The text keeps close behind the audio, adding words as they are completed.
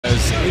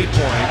has 8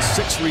 points,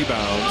 6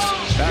 rebounds.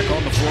 Back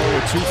on the floor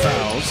with 2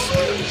 fouls.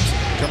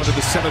 Coming to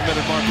the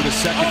 7-minute mark of the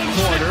second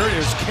quarter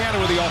is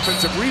Canada with the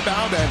offensive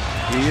rebound, and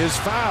he is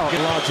fouled.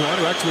 Olajuwon,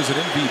 who actually was an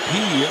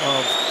MVP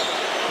of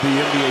the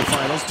NBA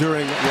Finals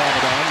during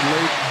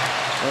Ramadan,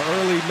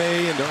 early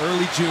May into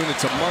early June.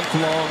 It's a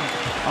month-long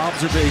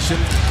observation.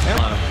 And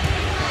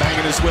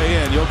banging his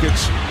way in. Jokic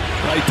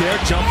right there.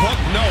 Jump hook,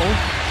 no.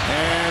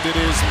 And it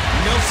is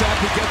Millsap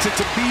who gets it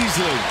to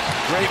Beasley.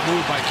 Great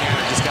move by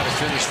Canada. Just got to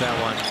finish that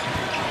one.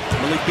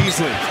 Malik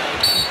Beasley.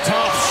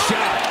 Tough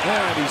shot.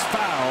 And he's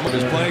fouled.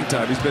 His playing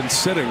time. He's been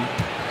sitting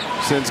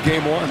since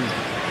game 1.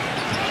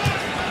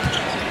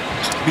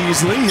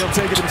 Beasley, he'll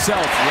take it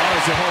himself.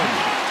 Riles it home.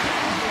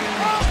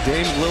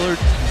 Dame Lillard.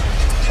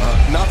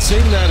 Not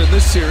seeing that in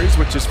this series,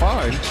 which is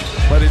fine,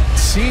 but it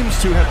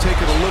seems to have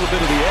taken a little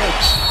bit of the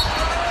edge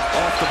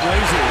off the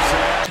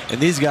Blazers. And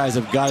these guys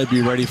have got to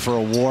be ready for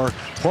a war.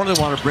 Portland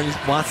wants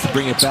to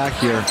bring it back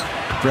here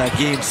for that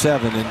game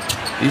 7, and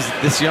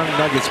this young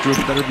Nuggets group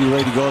better be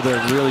ready to go there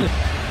and really.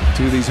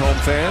 To these home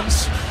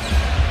fans.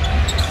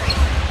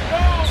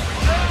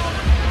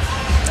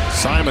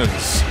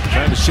 Simons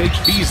trying to shake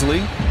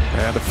Beasley,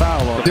 and a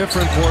foul on a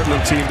different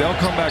Portland team. They'll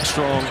come back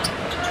strong.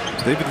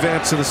 They've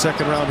advanced to the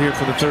second round here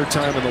for the 3rd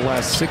time in the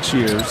last 6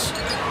 years.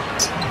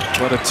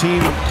 But a team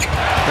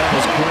that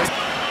was great.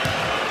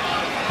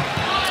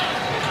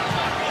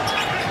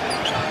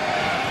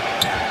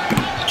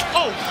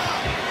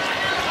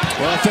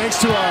 Well,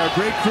 thanks to our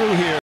great crew here.